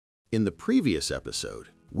In the previous episode,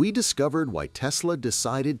 we discovered why Tesla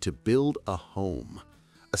decided to build a home,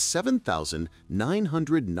 a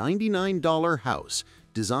 $7,999 house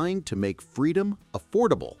designed to make freedom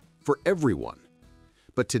affordable for everyone.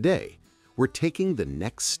 But today, we're taking the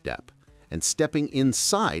next step and stepping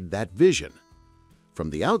inside that vision. From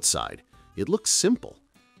the outside, it looks simple,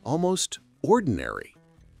 almost ordinary.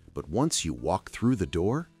 But once you walk through the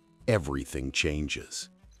door, everything changes.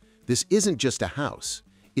 This isn't just a house,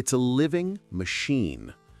 it's a living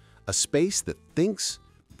machine, a space that thinks,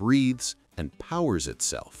 breathes, and powers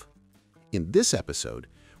itself. In this episode,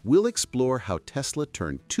 we'll explore how Tesla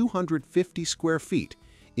turned 250 square feet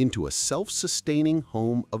into a self-sustaining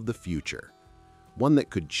home of the future, one that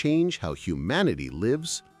could change how humanity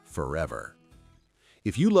lives forever.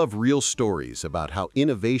 If you love real stories about how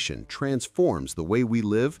innovation transforms the way we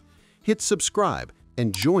live, hit subscribe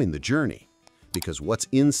and join the journey, because what's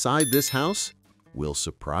inside this house will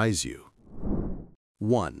surprise you.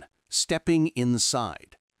 1. Stepping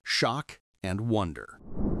inside. Shock and wonder.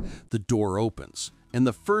 The door opens, and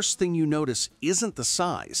the first thing you notice isn't the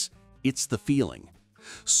size, it's the feeling.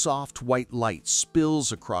 Soft white light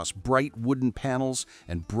spills across bright wooden panels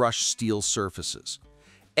and brushed steel surfaces.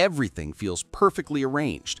 Everything feels perfectly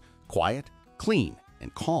arranged, quiet, clean,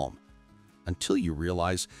 and calm. Until you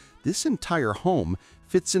realize this entire home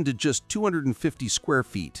fits into just 250 square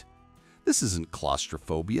feet. This isn't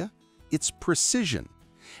claustrophobia, it's precision.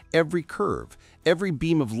 Every curve, every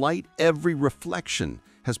beam of light, every reflection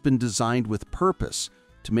has been designed with purpose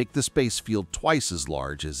to make the space feel twice as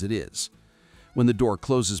large as it is. When the door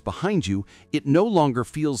closes behind you, it no longer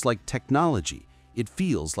feels like technology. It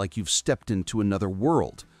feels like you've stepped into another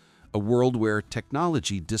world, a world where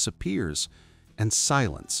technology disappears and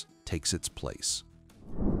silence takes its place.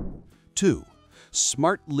 2.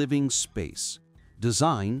 Smart living space.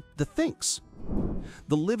 Design that thinks.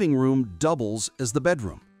 The living room doubles as the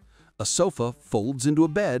bedroom. A sofa folds into a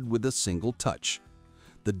bed with a single touch.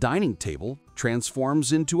 The dining table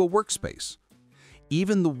transforms into a workspace.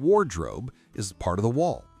 Even the wardrobe is part of the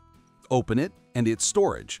wall. Open it and it's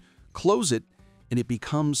storage. Close it and it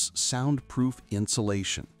becomes soundproof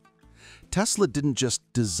insulation. Tesla didn't just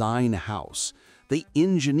design a house, they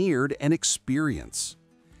engineered an experience.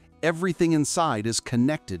 Everything inside is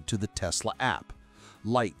connected to the Tesla app.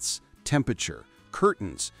 Lights, temperature,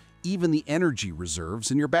 curtains, even the energy reserves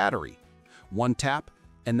in your battery. One tap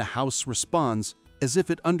and the house responds as if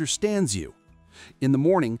it understands you. In the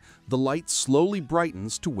morning, the light slowly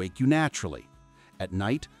brightens to wake you naturally. At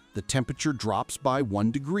night, the temperature drops by 1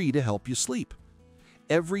 degree to help you sleep.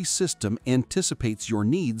 Every system anticipates your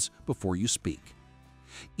needs before you speak.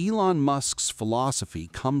 Elon Musk's philosophy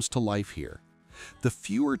comes to life here. The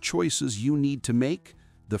fewer choices you need to make,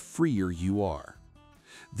 the freer you are.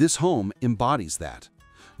 This home embodies that.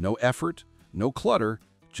 No effort, no clutter,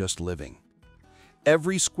 just living.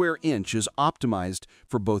 Every square inch is optimized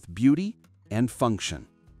for both beauty and function.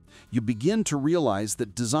 You begin to realize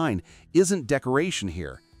that design isn't decoration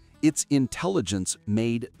here, it's intelligence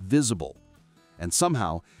made visible. And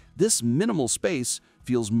somehow, this minimal space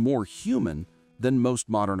feels more human than most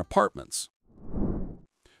modern apartments.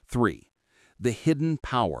 3. The hidden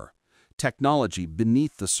power. Technology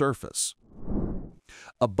beneath the surface.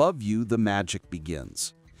 Above you, the magic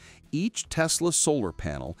begins. Each Tesla solar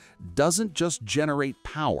panel doesn't just generate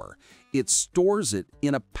power, it stores it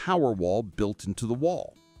in a power wall built into the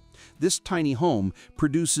wall. This tiny home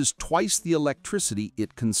produces twice the electricity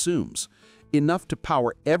it consumes, enough to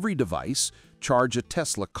power every device, charge a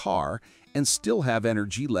Tesla car, and still have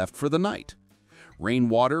energy left for the night.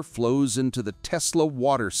 Rainwater flows into the Tesla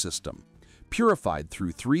water system, purified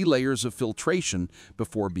through 3 layers of filtration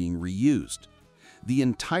before being reused. The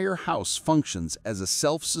entire house functions as a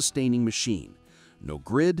self-sustaining machine. No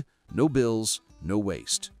grid, no bills, no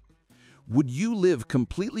waste. Would you live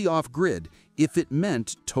completely off-grid if it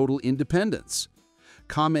meant total independence?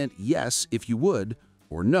 Comment yes if you would,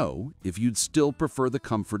 or no if you'd still prefer the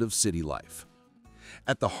comfort of city life.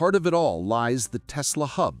 At the heart of it all lies the Tesla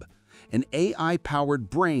Hub, an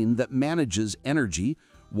AI-powered brain that manages energy,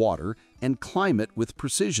 water, and climate with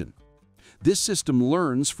precision. This system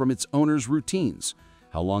learns from its owner's routines,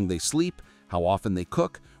 how long they sleep, how often they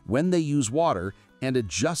cook, when they use water, and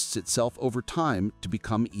adjusts itself over time to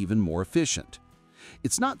become even more efficient.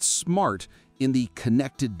 It's not smart in the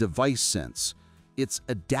connected device sense. It's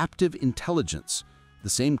adaptive intelligence, the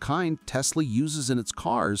same kind Tesla uses in its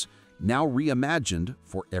cars, now reimagined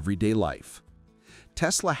for everyday life.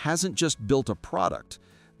 Tesla hasn't just built a product,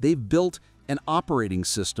 they've built an operating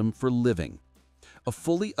system for living. A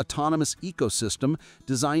fully autonomous ecosystem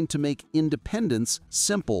designed to make independence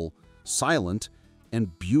simple, silent,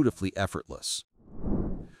 and beautifully effortless.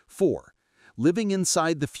 4. Living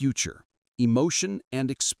inside the future, emotion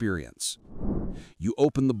and experience. You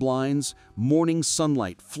open the blinds, morning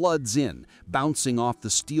sunlight floods in, bouncing off the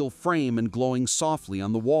steel frame and glowing softly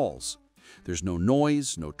on the walls. There's no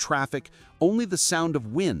noise, no traffic, only the sound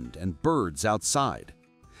of wind and birds outside.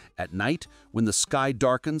 At night, when the sky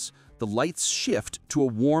darkens, the lights shift to a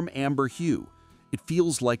warm amber hue. It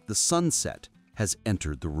feels like the sunset has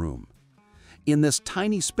entered the room. In this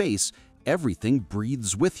tiny space, everything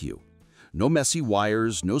breathes with you. No messy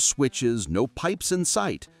wires, no switches, no pipes in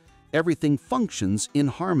sight. Everything functions in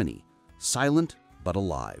harmony, silent but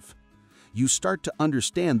alive. You start to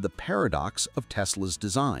understand the paradox of Tesla's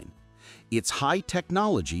design. It's high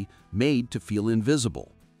technology made to feel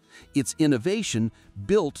invisible. It's innovation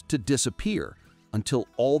built to disappear until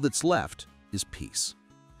all that's left is peace.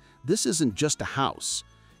 This isn't just a house,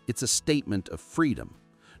 it's a statement of freedom.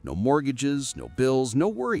 No mortgages, no bills, no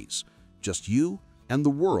worries. Just you and the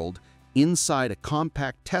world inside a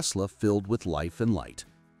compact Tesla filled with life and light.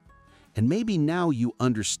 And maybe now you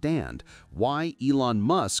understand why Elon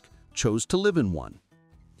Musk chose to live in one.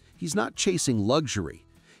 He's not chasing luxury.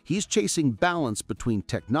 He's chasing balance between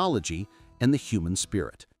technology and the human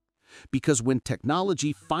spirit. Because when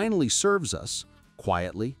technology finally serves us,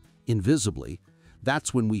 quietly, invisibly,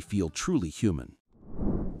 that's when we feel truly human.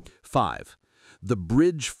 5. The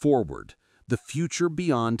bridge forward, the future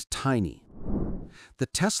beyond tiny. The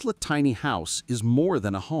Tesla tiny house is more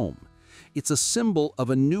than a home. It's a symbol of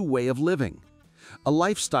a new way of living, a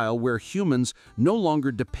lifestyle where humans no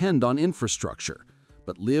longer depend on infrastructure,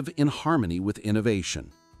 but live in harmony with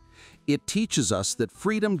innovation. It teaches us that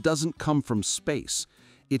freedom doesn't come from space,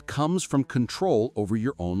 it comes from control over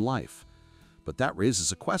your own life. But that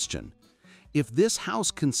raises a question. If this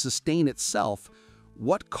house can sustain itself,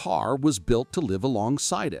 what car was built to live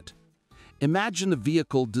alongside it? Imagine a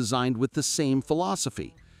vehicle designed with the same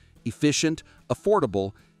philosophy, efficient,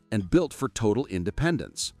 affordable, and built for total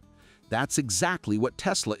independence. That's exactly what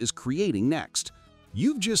Tesla is creating next.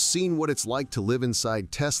 You've just seen what it's like to live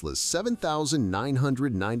inside Tesla's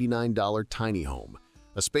 $7,999 tiny home.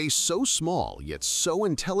 A space so small yet so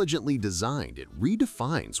intelligently designed it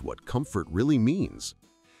redefines what comfort really means.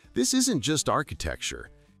 This isn't just architecture,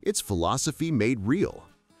 it's philosophy made real.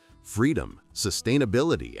 Freedom,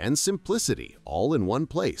 sustainability, and simplicity all in one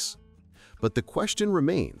place. But the question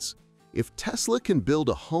remains, if Tesla can build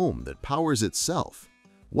a home that powers itself,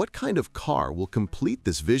 what kind of car will complete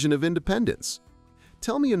this vision of independence?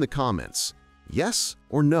 Tell me in the comments, yes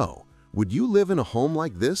or no, would you live in a home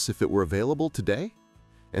like this if it were available today?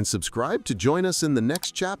 And subscribe to join us in the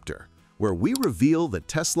next chapter, where we reveal the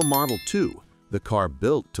Tesla Model 2, the car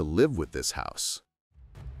built to live with this house.